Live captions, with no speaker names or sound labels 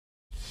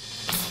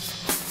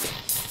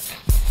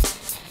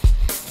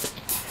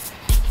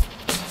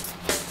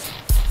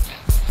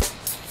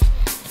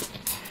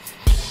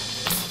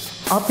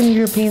Open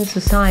European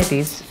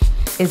Societies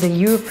is a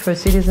Europe for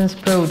Citizens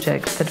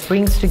project that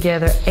brings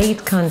together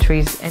 8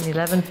 countries and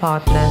 11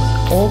 partners,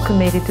 all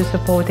committed to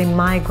supporting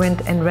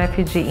migrant and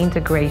refugee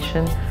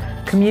integration,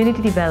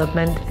 community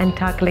development, and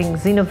tackling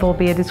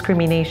xenophobia,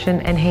 discrimination,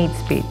 and hate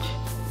speech.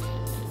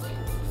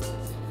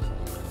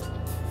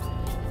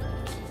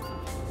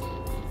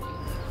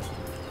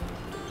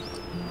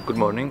 Good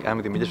morning,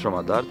 I'm Dimitris from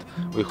AddArt.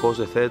 We host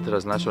the 3rd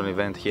transnational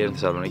event here in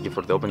Thessaloniki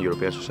for the Open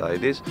European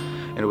Societies,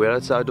 and we are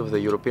outside of the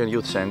European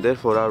Youth Center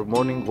for our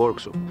morning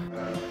workshop.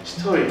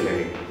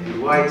 Storytelling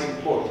and why it's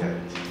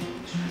important.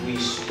 We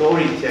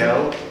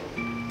storytell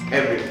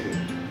everything.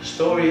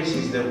 Stories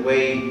is the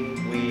way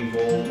we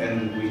evolve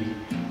and we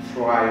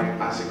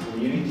thrive as a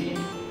community.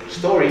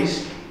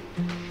 Stories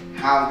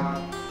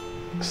have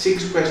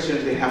 6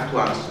 questions they have to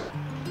answer.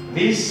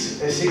 These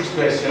 6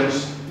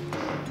 questions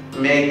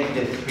make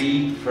the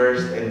 3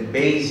 first and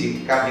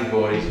basic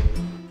categories.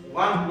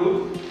 One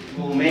group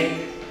will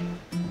make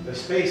the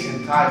space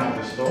and time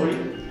of the story.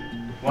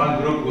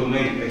 One group will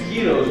make the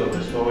heroes of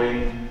the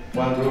story.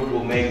 One group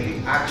will make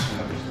the action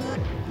of the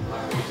story.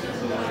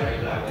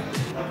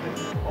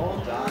 All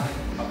done.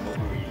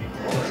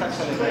 It's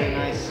actually a very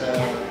nice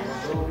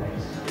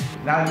progress.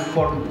 Now you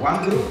form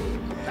one group.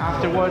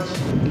 Afterwards,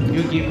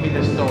 you give me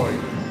the story.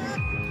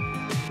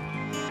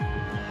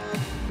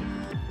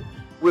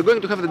 We're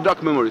going to have the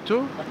Dark Memory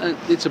Tour, and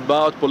it's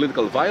about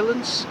political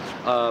violence,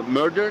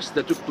 murders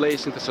that took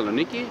place in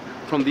Thessaloniki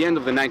from the end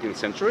of the 19th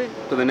century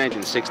to the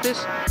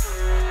 1960s.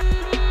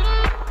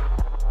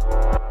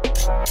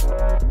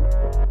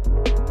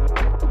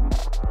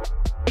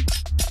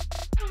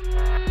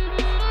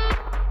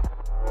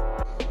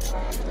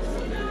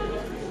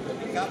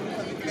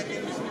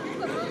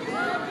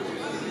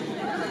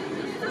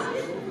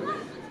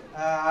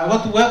 I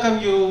want to welcome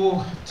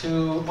you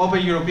to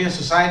Open European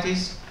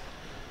Societies.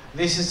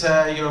 This is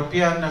a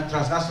European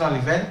transnational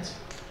event.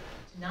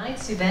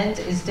 Tonight's event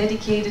is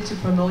dedicated to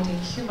promoting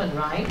human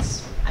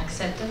rights,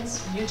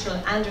 acceptance, mutual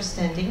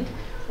understanding,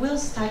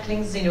 whilst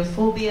tackling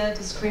xenophobia,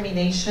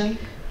 discrimination,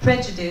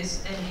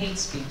 prejudice, and hate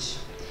speech.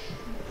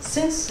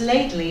 Since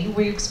lately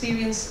we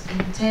experience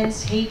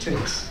intense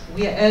hatred,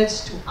 we are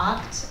urged to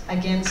act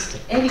against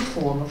any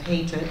form of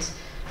hatred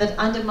that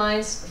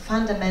undermines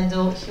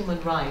fundamental human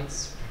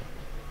rights.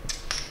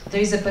 There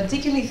is a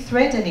particularly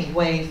threatening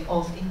wave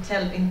of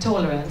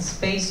intolerance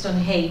based on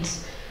hate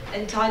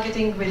and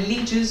targeting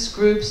religious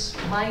groups,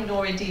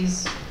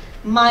 minorities,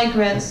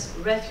 migrants,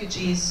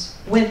 refugees,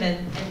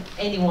 women, and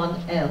anyone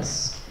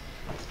else.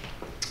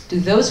 To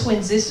those who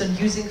insist on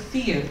using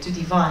fear to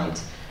divide,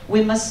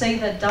 we must say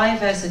that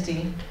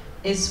diversity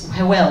is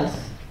wealth,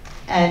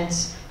 and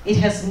it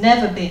has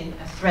never been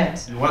a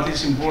threat. What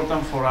is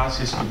important for us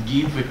is to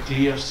give a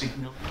clear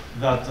signal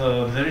that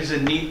there is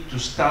a need to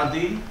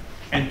study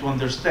and to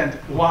understand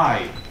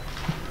why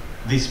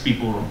these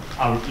people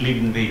are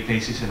leaving their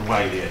places and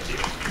why they are here.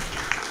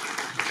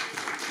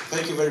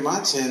 Thank you very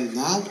much, and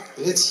now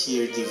let's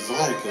hear the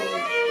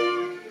Vargo.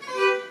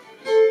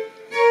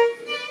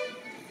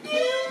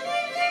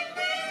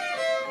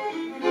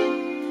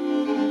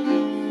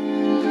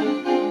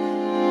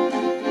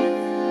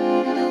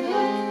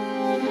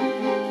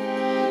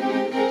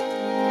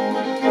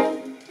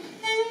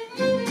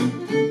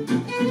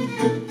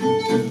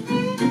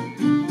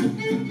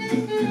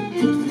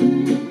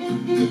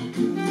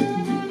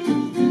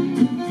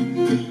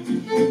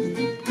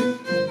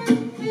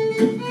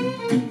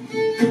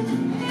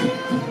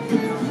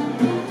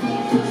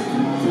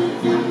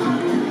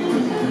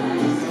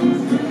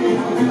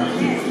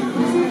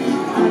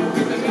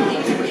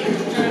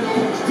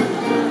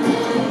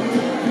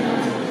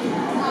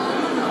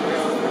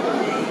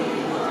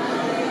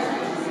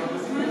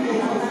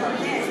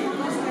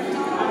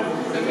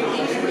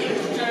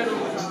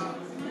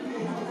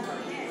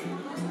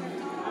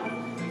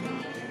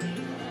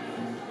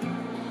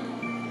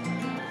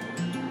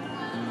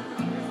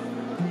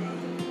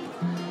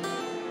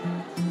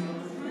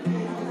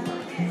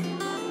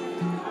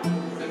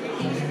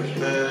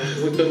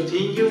 We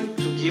continue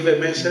to give a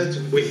message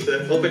with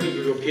the Open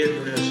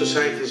European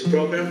Societies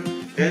program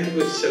and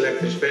with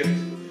Select Respect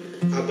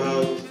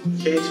about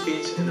hate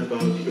speech and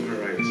about human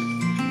rights.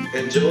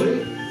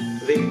 Enjoy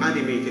the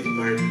animated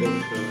part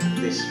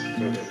of this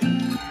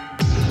program.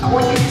 I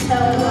want you to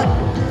tell the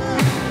world.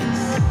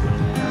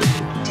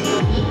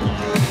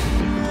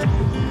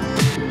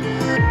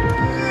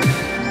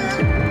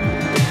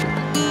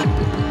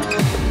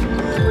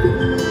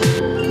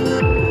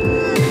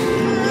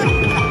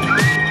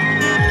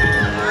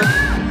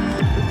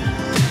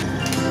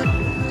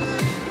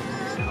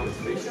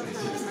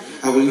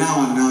 I will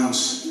now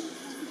announce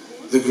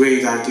the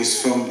great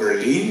artist from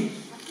Berlin.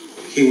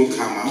 He will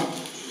come out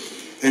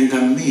and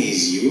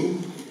amaze you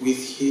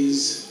with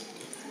his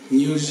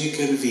music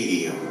and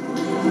video.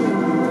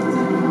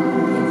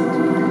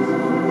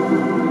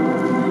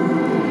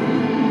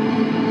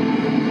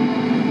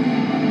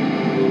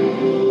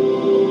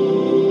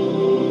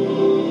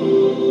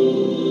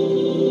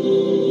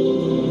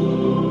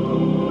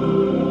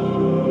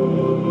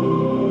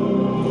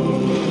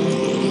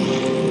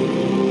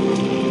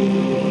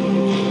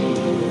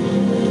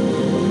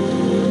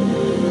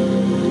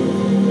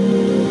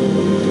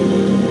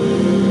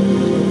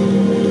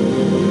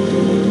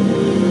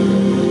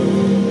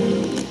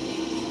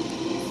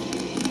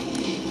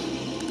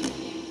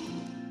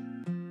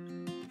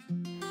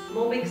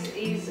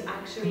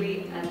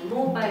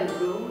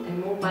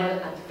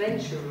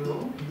 adventure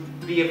room.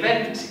 The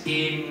event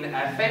in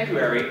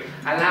February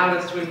allowed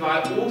us to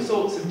invite all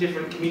sorts of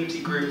different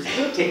community groups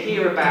to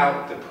hear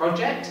about the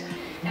project.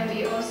 And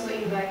we also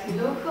invited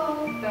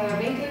local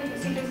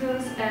native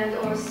citizens and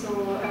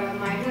also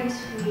migrants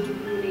who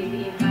live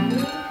in Hungary.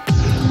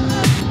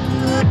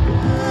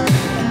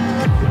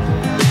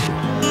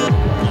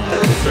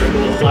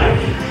 Circle of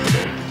life.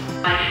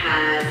 I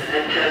have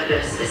a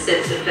purpose, a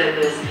sense of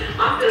purpose.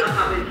 I feel like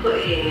I've been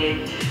put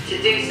here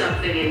to do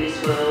something in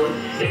this world.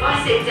 If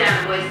I sit down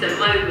and waste a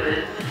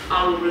moment,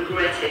 I will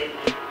regret it.